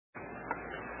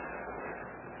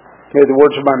May the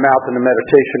words of my mouth and the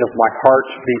meditation of my heart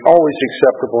be always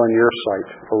acceptable in your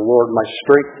sight, O Lord, my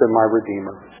strength and my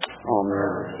Redeemer.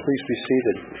 Amen. Please be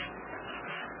seated.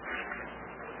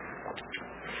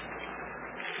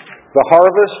 The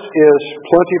harvest is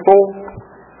plentiful,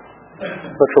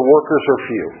 but the workers are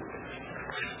few.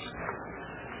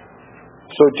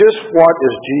 So just what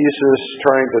is Jesus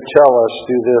trying to tell us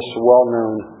through this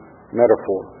well-known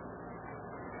metaphor?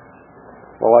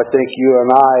 Well, I think you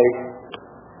and I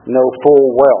know full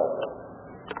well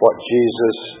what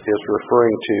Jesus is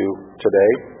referring to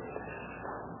today,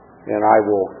 and I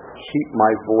will keep my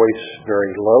voice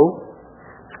very low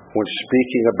when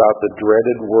speaking about the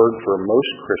dreaded word for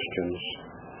most Christians,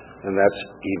 and that's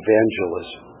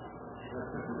evangelism.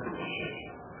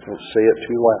 Don't say it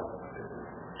too loud.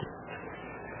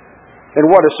 And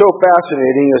what is so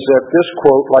fascinating is that this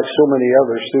quote, like so many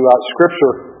others throughout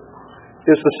Scripture,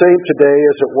 is the same today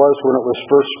as it was when it was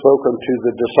first spoken to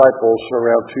the disciples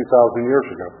around 2,000 years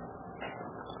ago.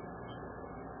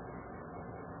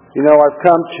 You know, I've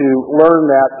come to learn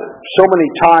that so many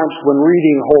times when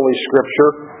reading Holy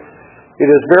Scripture, it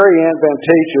is very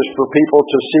advantageous for people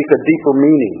to seek a deeper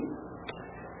meaning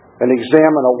and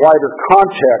examine a wider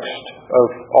context of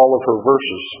all of her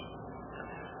verses.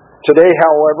 Today,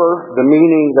 however, the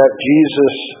meaning that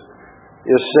Jesus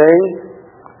is saying,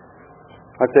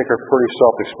 I think are pretty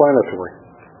self-explanatory.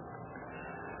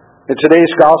 In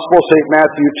today's Gospel, St.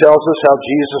 Matthew tells us how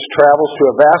Jesus travels to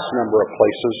a vast number of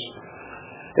places,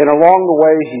 and along the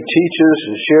way he teaches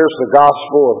and shares the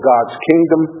gospel of God's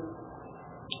kingdom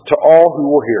to all who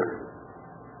will hear.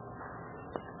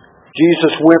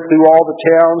 Jesus went through all the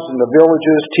towns and the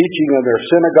villages, teaching in their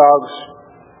synagogues,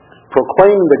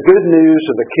 proclaiming the good news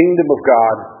of the kingdom of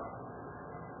God,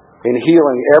 and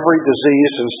healing every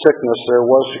disease and sickness there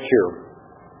was to cure,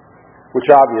 which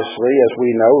obviously, as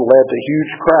we know, led to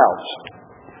huge crowds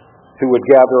who would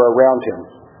gather around him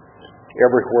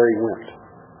everywhere he went.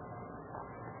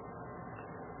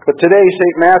 But today,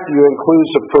 St. Matthew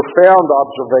includes a profound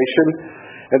observation,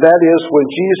 and that is when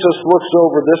Jesus looks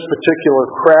over this particular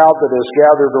crowd that is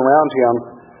gathered around him,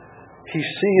 he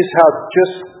sees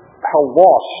how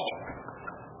lost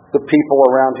the people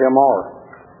around him are.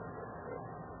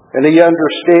 And he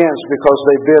understands because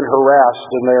they've been harassed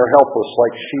and they are helpless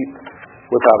like sheep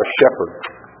without a shepherd.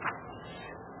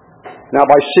 Now,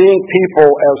 by seeing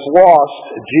people as lost,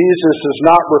 Jesus is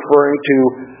not referring to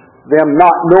them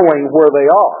not knowing where they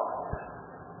are.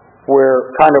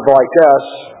 Where, kind of like us,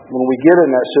 when we get in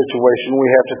that situation,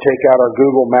 we have to take out our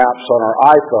Google Maps on our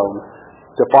iPhone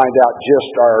to find out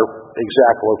just our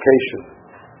exact location.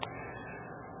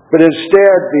 But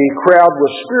instead, the crowd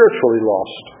was spiritually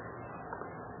lost,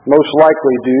 most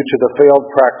likely due to the failed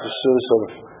practices of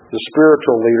the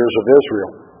spiritual leaders of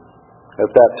Israel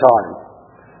at that time,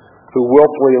 who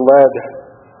willfully led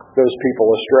those people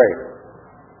astray.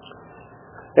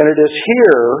 And it is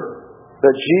here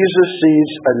that Jesus sees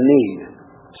a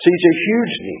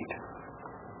huge need.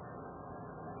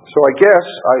 So I guess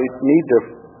I need to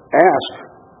ask,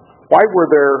 why were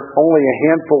there only a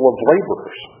handful of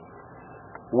laborers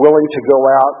willing to go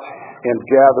out and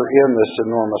gather in this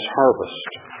enormous harvest?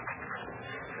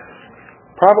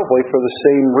 Probably for the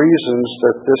same reasons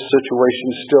that this situation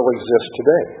still exists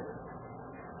today.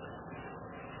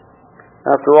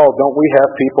 After all, don't we have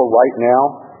people right now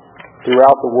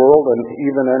throughout the world and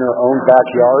even in our own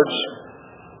backyards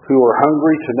who are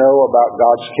hungry to know about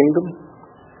God's kingdom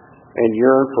and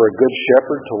yearn for a good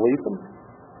shepherd to lead them?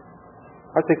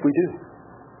 I think we do.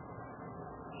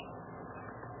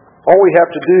 All we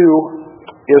have to do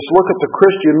is look at the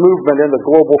Christian movement in the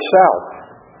global South,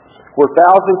 where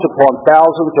thousands upon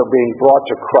thousands are being brought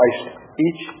to Christ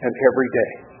each and every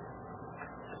day.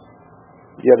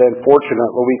 Yet,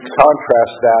 unfortunately, we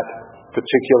contrast that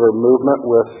particular movement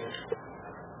with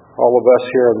all of us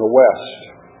here in the West,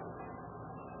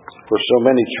 where so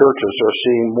many churches are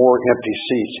seeing more empty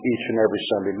seats each and every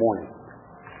Sunday morning.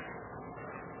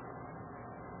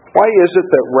 Why is it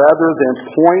that rather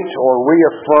than point or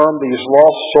reaffirm these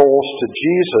lost souls to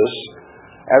Jesus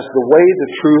as the way,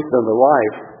 the truth, and the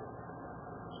life,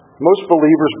 most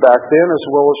believers back then as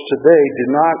well as today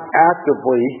did not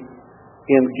actively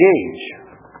engage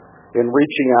in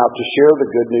reaching out to share the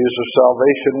good news of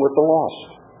salvation with the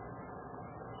lost?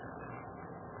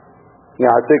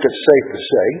 Now, I think it's safe to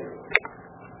say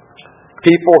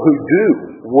people who do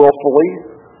willfully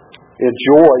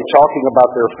enjoy talking about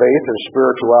their faith and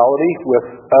spirituality with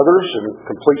others and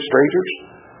complete strangers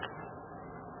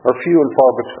are few and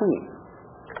far between.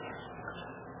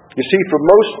 You see, for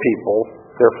most people,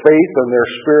 their faith and their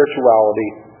spirituality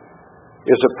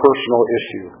is a personal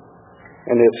issue,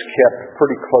 and it's kept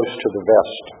pretty close to the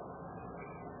vest.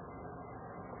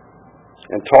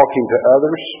 and talking to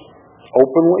others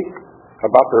openly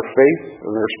about their faith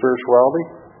and their spirituality,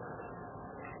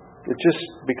 it just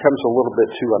becomes a little bit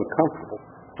too uncomfortable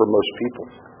for most people.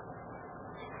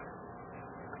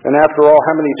 And after all,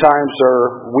 how many times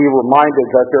are we reminded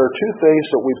that there are two things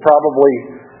that we probably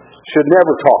should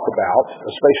never talk about,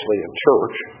 especially in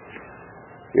church,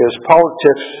 is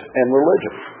politics and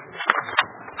religion.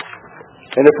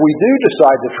 And if we do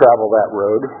decide to travel that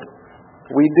road,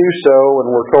 we do so, and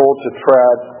we're told to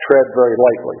tread very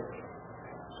lightly.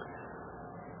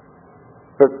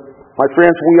 But, my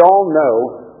friends, we all know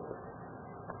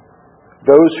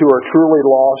those who are truly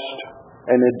lost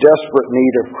and in desperate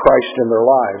need of Christ in their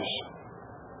lives,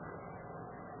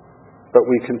 but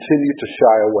we continue to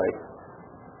shy away.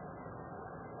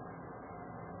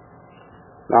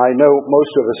 Now, I know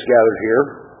most of us gathered here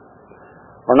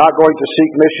are not going to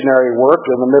seek missionary work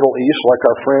in the Middle East like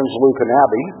our friends Luke and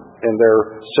Abby and their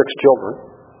 6 children,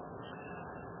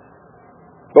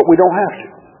 but we don't have to.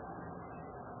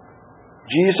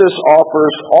 Jesus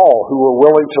offers all who are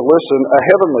willing to listen a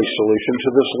heavenly solution to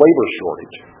this labor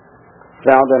shortage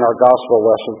found in our gospel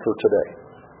lesson for today.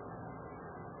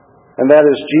 And that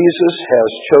is, Jesus has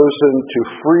chosen to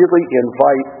freely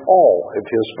invite all of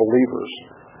his believers,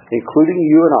 including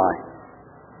you and I,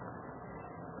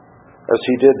 as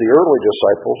he did the early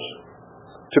disciples,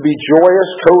 to be joyous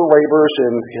co-laborers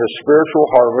in his spiritual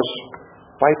harvest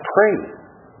by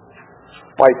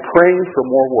praying for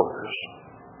more workers.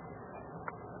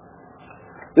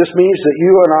 This means that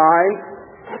you and I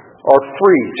are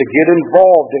free to get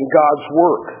involved in God's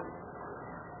work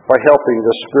by helping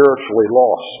the spiritually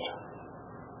lost.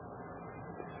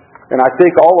 And I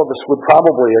think all of us would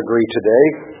probably agree today,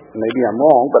 maybe I'm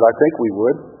wrong, but I think we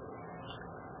would,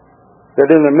 that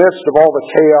in the midst of all the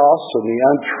chaos and the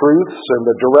untruths and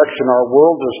the direction our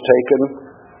world has taken,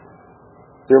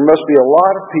 there must be a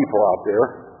lot of people out there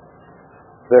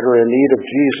that are in need of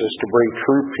Jesus to bring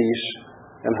true peace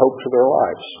and hope to their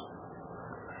lives.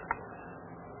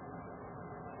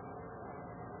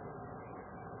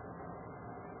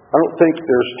 I don't think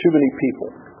there's too many people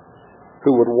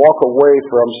who would walk away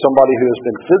from somebody who has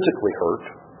been physically hurt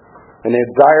and in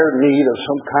dire need of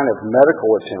some kind of medical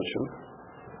attention.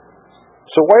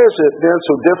 So why has it been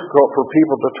so difficult for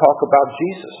people to talk about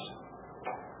Jesus?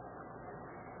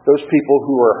 Those people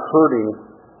who are hurting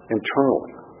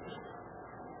internally.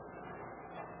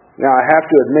 Now, I have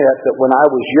to admit that when I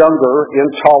was younger,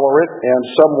 intolerant, and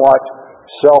somewhat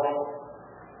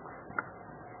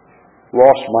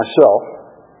lost myself,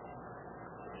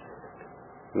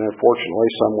 and unfortunately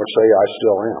some would say I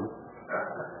still am,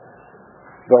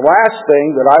 the last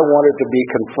thing that I wanted to be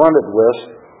confronted with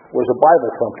was a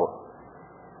Bible thumper.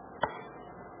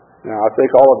 Now, I think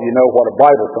all of you know what a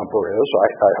Bible thumper is,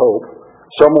 I hope.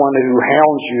 Someone who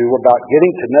hounds you about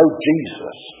getting to know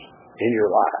Jesus in your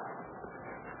life.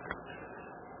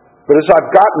 But as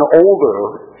I've gotten older,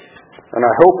 and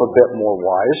I hope a bit more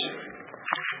wise,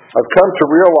 I've come to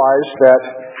realize that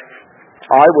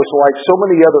I was like so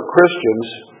many other Christians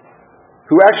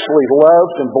who actually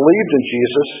loved and believed in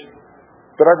Jesus,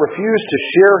 but I refused to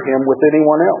share him with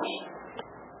anyone else.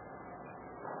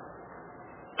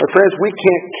 My friends, we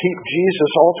can't keep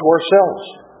Jesus all to ourselves.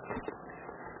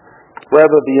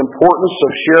 Rather, the importance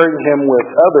of sharing him with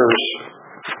others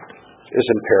is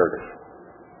imperative.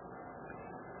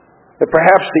 And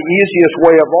perhaps the easiest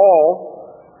way of all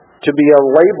to be a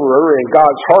laborer in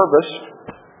God's harvest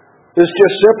is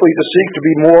just simply to seek to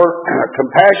be more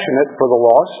compassionate for the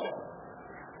lost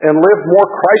and live more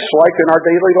Christ-like in our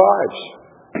daily lives.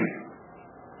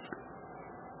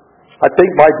 I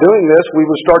think by doing this, we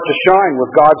would start to shine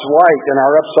with God's light in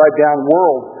our upside-down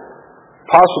world,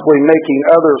 possibly making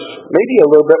others maybe a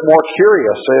little bit more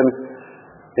curious and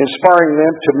inspiring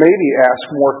them to maybe ask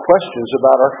more questions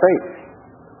about our faith.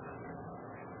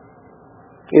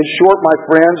 In short, my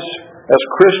friends, as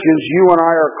Christians, you and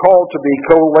I are called to be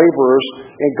co-laborers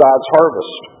in God's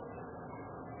harvest.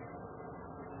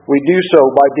 We do so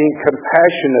by being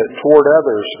compassionate toward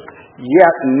others,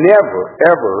 yet never,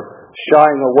 ever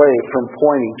shying away from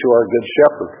pointing to our Good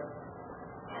Shepherd.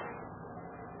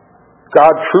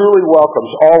 God truly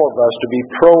welcomes all of us to be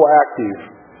proactive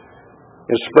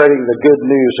in spreading the good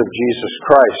news of Jesus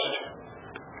Christ,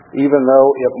 even though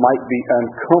it might be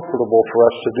uncomfortable for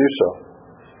us to do so.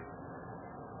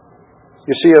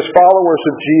 You see, as followers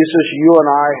of Jesus, you and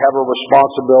I have a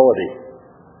responsibility.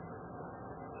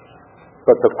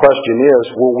 But the question is,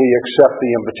 will we accept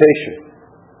the invitation?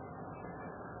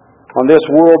 On this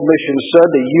World Mission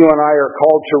Sunday, you and I are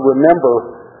called to remember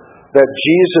that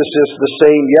Jesus is the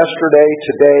same yesterday,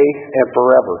 today, and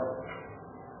forever.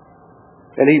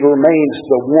 and He remains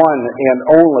the one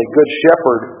and only Good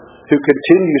Shepherd who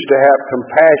continues to have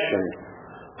compassion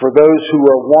for those who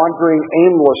are wandering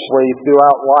aimlessly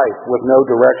throughout life with no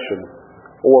direction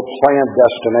or planned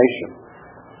destination.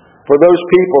 For those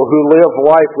people who live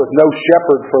life with no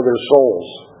shepherd for their souls,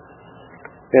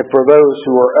 and for those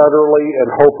who are utterly and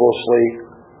hopelessly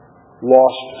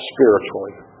lost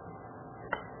spiritually.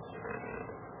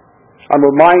 I'm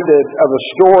reminded of a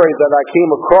story that I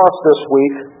came across this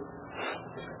week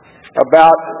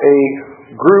about a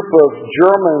group of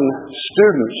German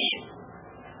students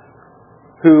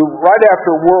who, right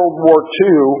after World War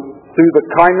II, through the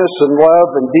kindness and love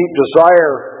and deep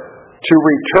desire to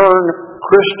return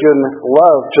Christian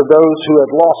love to those who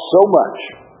had lost so much,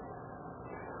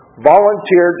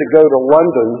 volunteered to go to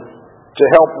London to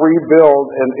help rebuild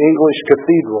an English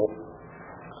cathedral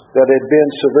that had been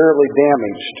severely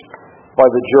damaged by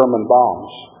the German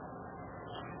bombs.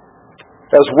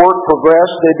 As work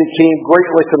progressed, they became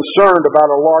greatly concerned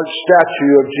about a large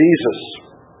statue of Jesus,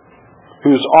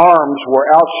 whose arms were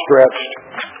outstretched,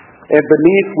 and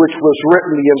beneath which was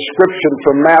written the inscription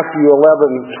from Matthew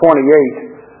 11:28,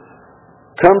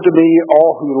 "Come to me,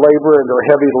 all who labor and are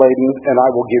heavy laden, and I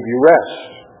will give you rest."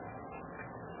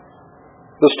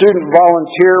 The student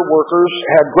volunteer workers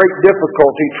had great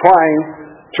difficulty trying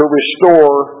to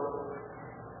restore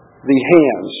the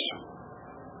hands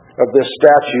of this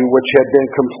statue, which had been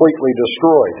completely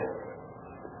destroyed.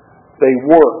 They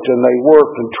worked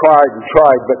and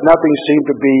tried, but nothing seemed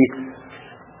to be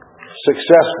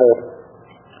successful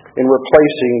in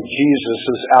replacing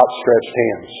Jesus' outstretched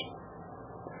hands.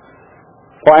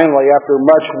 Finally, after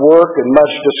much work and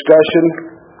much discussion,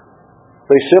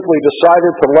 they simply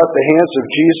decided to let the hands of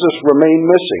Jesus remain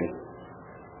missing,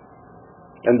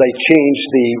 and they changed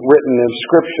the written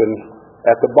inscription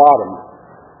at the bottom.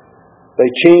 They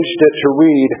changed it to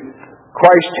read,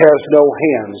 "Christ has no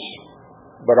hands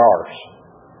but ours."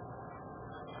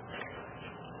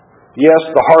 Yes,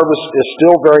 the harvest is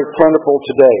still very plentiful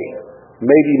today,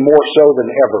 maybe more so than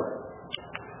ever.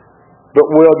 But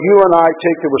will you and I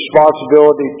take the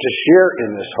responsibility to share in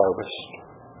this harvest?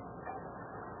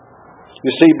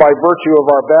 You see, by virtue of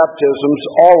our baptisms,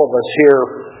 all of us here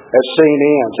at St.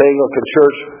 Anne's Anglican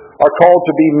Church are called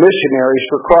to be missionaries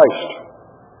for Christ.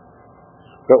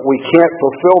 But we can't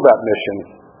fulfill that mission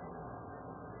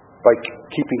by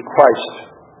keeping Christ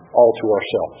all to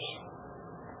ourselves.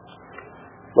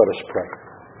 Let us pray.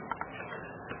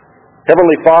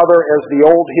 Heavenly Father, as the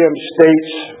old hymn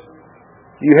states,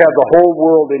 you have the whole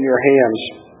world in your hands.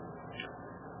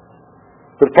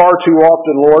 But far too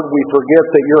often, Lord, we forget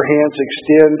that your hands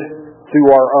extend through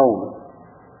our own.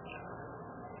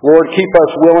 Lord, keep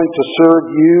us willing to serve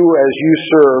you as you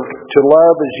served, to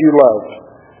love as you loved,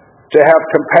 to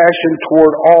have compassion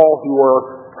toward all who are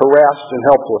harassed and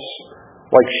helpless,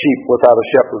 like sheep without a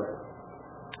shepherd.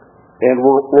 And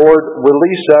Lord,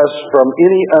 release us from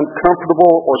any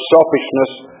uncomfortable or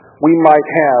selfishness we might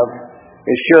have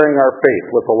in sharing our faith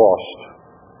with the lost.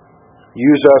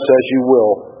 Use us as you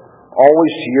will,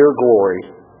 always to your glory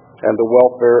and the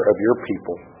welfare of your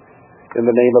people. In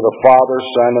the name of the Father,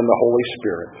 Son, and the Holy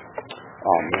Spirit.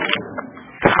 Amen.